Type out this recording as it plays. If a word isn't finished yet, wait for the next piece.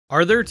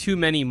Are there too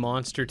many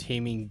monster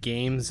taming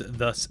games,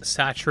 thus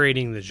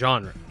saturating the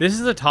genre? This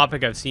is a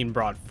topic I've seen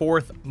brought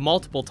forth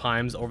multiple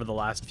times over the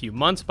last few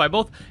months by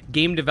both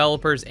game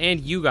developers and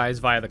you guys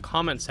via the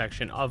comment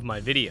section of my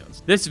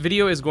videos. This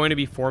video is going to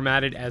be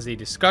formatted as a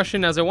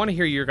discussion as I want to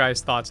hear your guys'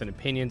 thoughts and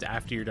opinions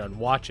after you're done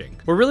watching.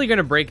 We're really going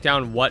to break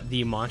down what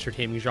the monster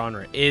taming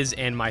genre is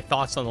and my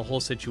thoughts on the whole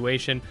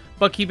situation,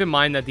 but keep in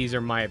mind that these are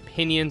my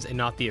opinions and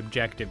not the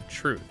objective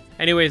truth.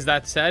 Anyways,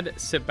 that said,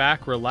 sit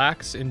back,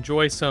 relax,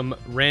 enjoy some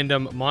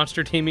random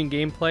monster taming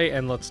gameplay,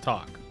 and let's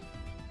talk.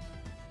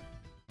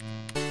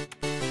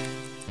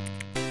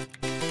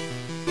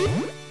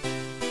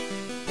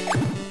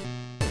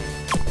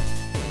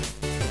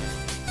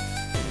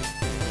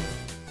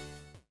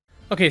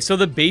 Okay, so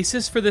the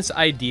basis for this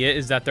idea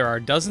is that there are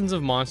dozens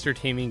of monster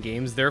taming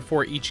games,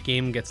 therefore each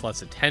game gets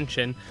less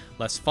attention,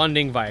 less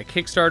funding via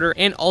Kickstarter,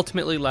 and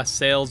ultimately less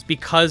sales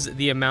because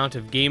the amount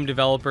of game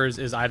developers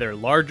is either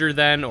larger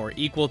than or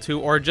equal to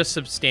or just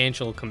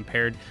substantial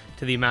compared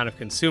to the amount of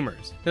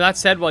consumers. Now, that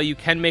said, while you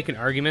can make an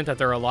argument that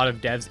there are a lot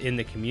of devs in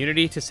the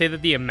community, to say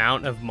that the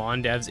amount of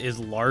mon devs is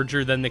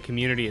larger than the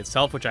community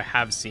itself, which I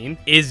have seen,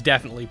 is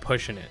definitely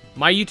pushing it.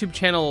 My YouTube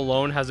channel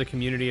alone has a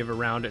community of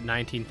around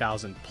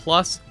 19,000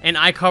 plus, and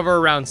I cover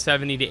around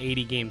 70 to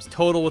 80 games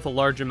total, with a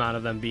large amount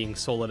of them being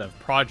solo dev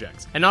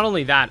projects. And not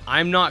only that,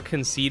 I'm not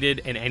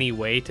conceited in any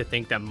way to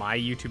think that my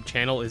YouTube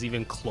channel is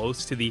even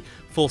close to the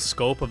full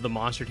scope of the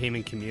monster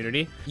taming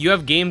community. You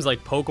have games like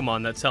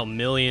Pokemon that sell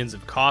millions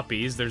of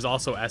copies. There's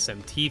also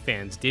SMT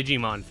fans,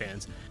 Digimon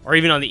fans, or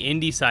even on the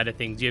indie side of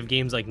things, you have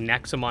games like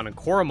Nexomon and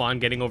Coromon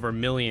getting over 1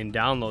 million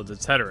downloads,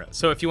 etc.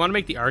 So if you want to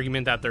make the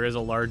argument that there is a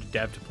large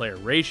dev to player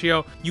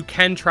ratio, you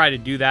can try to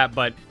do that,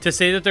 but to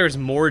say that there's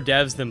more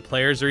devs than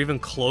players or even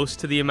close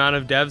to the amount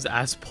of devs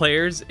as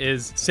players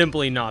is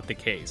simply not the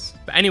case.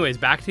 But anyways,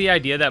 back to the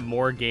idea that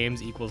more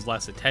games equals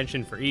less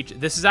attention for each.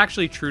 This is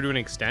actually true to an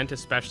extent,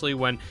 especially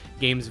when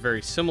games are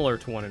very similar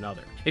to one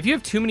another. If you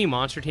have too many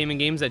monster taming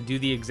games that do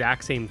the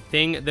exact same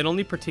thing, then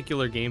only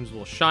particular games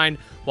will shine,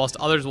 whilst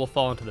others will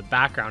fall into the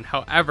background.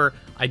 However,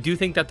 I do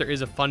think that there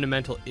is a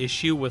fundamental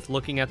issue with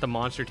looking at the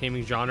monster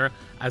taming genre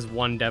as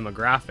one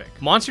demographic.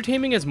 Monster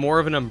taming is more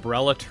of an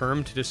umbrella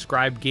term to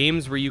describe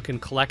games where you can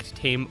collect,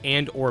 tame,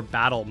 and or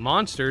battle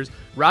monsters,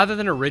 rather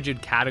than a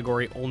rigid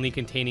category only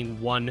containing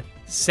one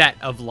set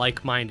of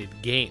like-minded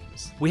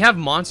games. We have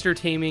monster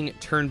taming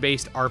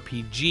turn-based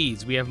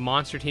RPGs, we have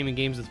monster taming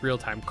games with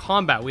real-time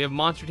combat, we have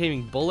monster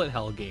taming bullet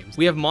hell games,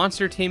 we have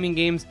monster taming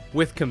games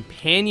with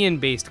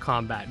companion-based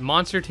combat,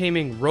 monster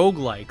taming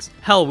roguelikes,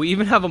 hell, we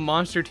even have a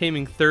monster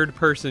taming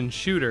third-person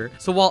shooter.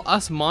 So while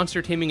us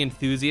monster taming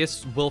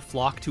enthusiasts will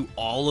flock to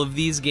all of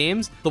these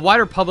games, the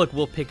wider public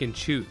will pick and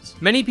choose.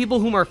 Many people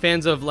whom are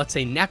fans of, let's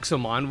say,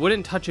 Nexomon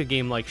wouldn't touch a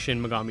game like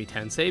Shin Megami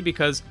Tensei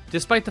because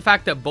despite the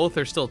fact that both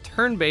are still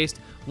turn-based,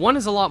 one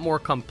is a lot more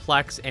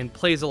complex and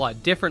plays a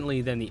lot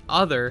differently than the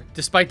other,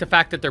 despite the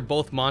fact that they're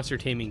both monster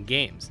taming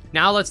games.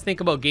 Now let's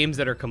think about games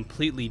that are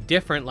completely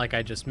different, like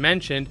I just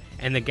mentioned,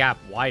 and the gap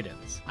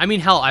widens. I mean,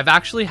 hell, I've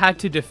actually had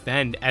to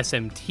defend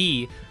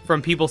SMT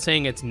from people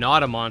saying it's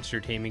not a monster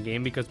taming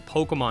game because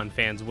Pokemon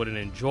fans wouldn't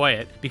enjoy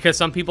it, because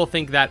some people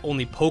think that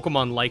only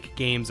Pokemon-like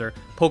games or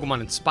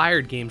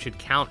Pokemon-inspired games should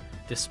count,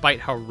 despite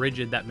how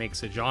rigid that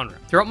makes a genre.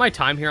 Throughout my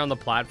time here on the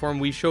platform,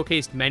 we've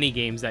showcased many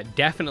games that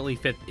definitely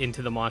fit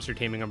into the monster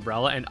taming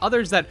umbrella, and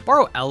others that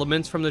borrow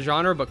elements from the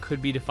genre but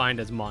could be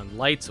defined as mon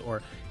lights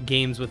or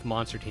games with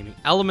monster taming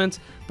elements.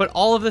 But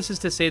all of this is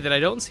to say that I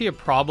don't see a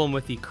problem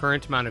with the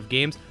current amount of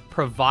games,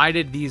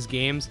 provided these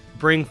games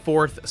bring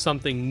forth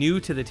something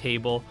new to the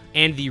table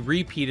and the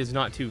repeat is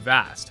not too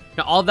vast.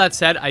 Now, all that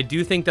said, I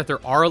do think that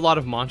there are a lot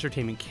of monster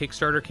taming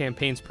Kickstarter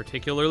campaigns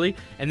particularly,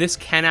 and this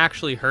can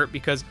actually hurt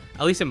because,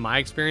 at least in my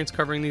experience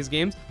covering these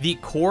games, the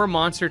core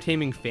monster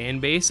taming fan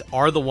base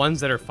are the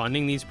ones that are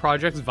funding these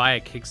projects via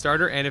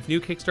Kickstarter, and if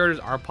new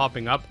Kickstarters are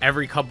popping up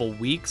every couple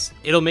weeks,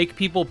 it'll make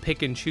people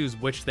pick and choose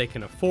which they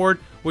can afford,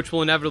 which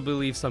will inevitably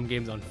leave some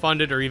games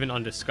unfunded or even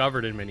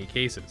undiscovered in many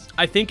cases.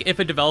 I think if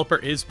a developer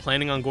is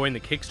planning on going the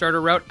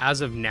Kickstarter route,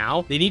 as of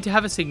now, they need to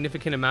have a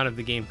significant amount of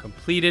the game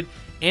completed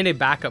and a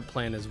backup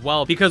plan as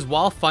well, because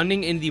while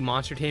funding in the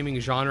monster taming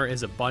genre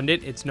is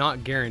abundant, it's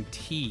not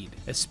guaranteed,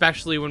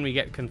 especially when we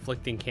get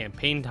conflicting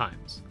campaign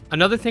times.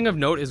 Another thing of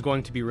note is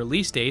going to be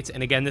release dates,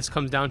 and again, this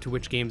comes down to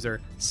which games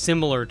are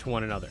similar to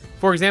one another.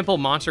 For example,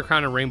 Monster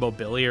Crown and Rainbow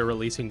Billy are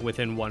releasing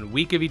within 1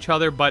 week of each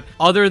other, but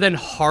other than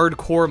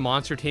hardcore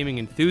monster taming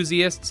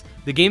enthusiasts,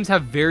 the games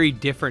have very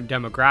different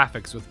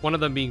demographics, with one of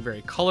them being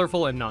very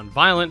colorful and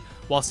non-violent,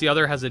 whilst the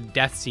other has a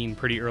death scene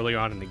pretty early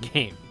on in the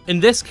game. In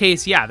this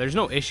case, yeah, there's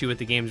no issue with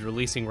the games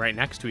releasing right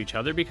next to each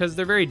other because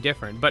they're very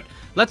different, but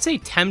let's say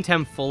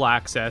Temtem Full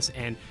Access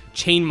and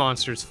Chain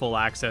Monsters Full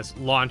Access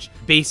launched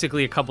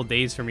basically a couple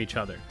days from each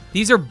other.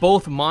 These are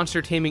both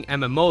monster taming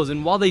MMOs,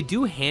 and while they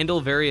do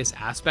handle various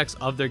aspects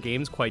of their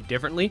games quite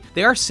differently,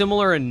 they are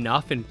similar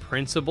enough in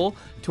principle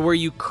to where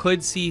you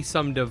could see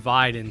some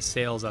divide in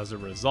sales as a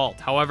result.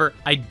 However,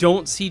 I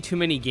don't see too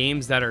many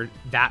games that are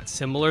that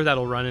similar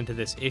that'll run into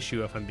this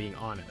issue, if I'm being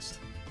honest.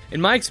 In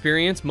my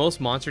experience,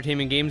 most monster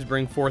taming games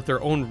bring forth their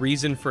own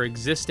reason for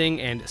existing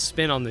and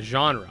spin on the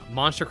genre.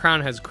 Monster Crown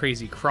has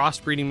crazy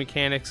crossbreeding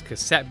mechanics,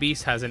 Cassette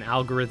Beast has an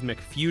algorithmic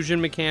fusion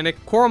mechanic,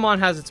 Coromon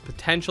has its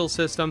potential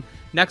system,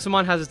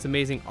 Nexomon has its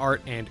amazing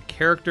art and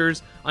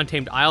characters,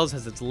 Untamed Isles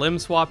has its limb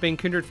swapping,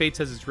 Kindred Fates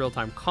has its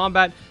real-time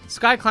combat,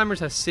 Sky Climbers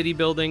has city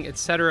building,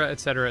 etc,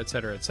 etc,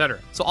 etc, etc.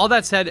 So all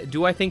that said,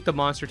 do I think the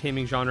monster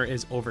taming genre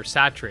is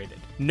oversaturated?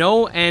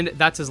 No, and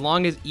that's as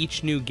long as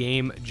each new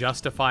game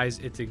justifies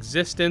its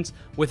existence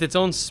with its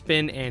own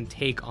spin and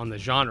take on the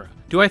genre.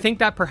 Do I think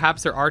that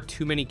perhaps there are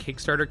too many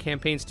Kickstarter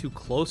campaigns too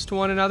close to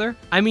one another?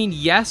 I mean,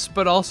 yes,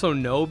 but also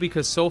no,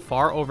 because so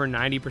far over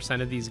 90%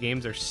 of these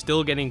games are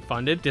still getting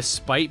funded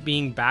despite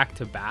being back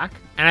to back.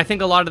 And I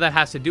think a lot of that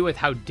has to do with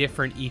how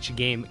different each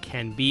game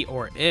can be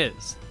or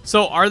is.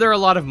 So are there a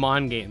lot of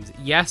mon games?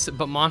 Yes,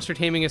 but monster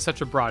taming is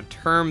such a broad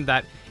term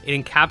that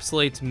it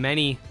encapsulates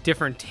many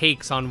different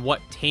takes on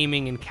what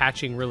taming and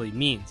catching really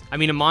means. I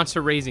mean, a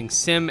monster raising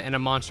sim and a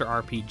monster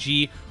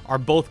RPG are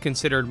both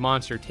considered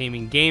monster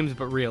taming games,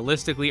 but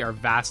realistically are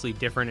vastly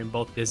different in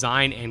both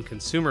design and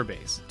consumer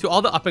base. To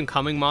all the up and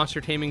coming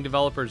monster taming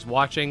developers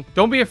watching,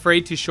 don't be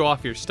afraid to show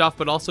off your stuff,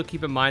 but also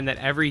keep in mind that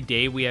every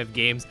day we have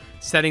games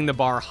setting the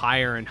bar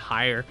higher and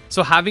higher.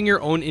 So having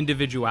your own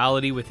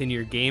individuality within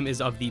your game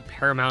is of the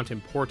paramount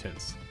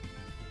importance.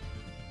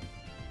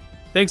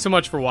 Thanks so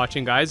much for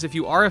watching, guys. If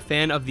you are a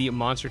fan of the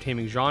monster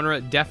taming genre,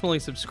 definitely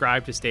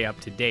subscribe to stay up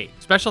to date.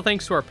 Special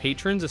thanks to our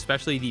patrons,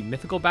 especially the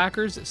Mythical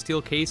backers,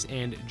 StealCase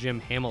and Jim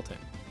Hamilton.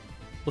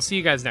 We'll see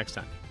you guys next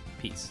time.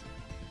 Peace.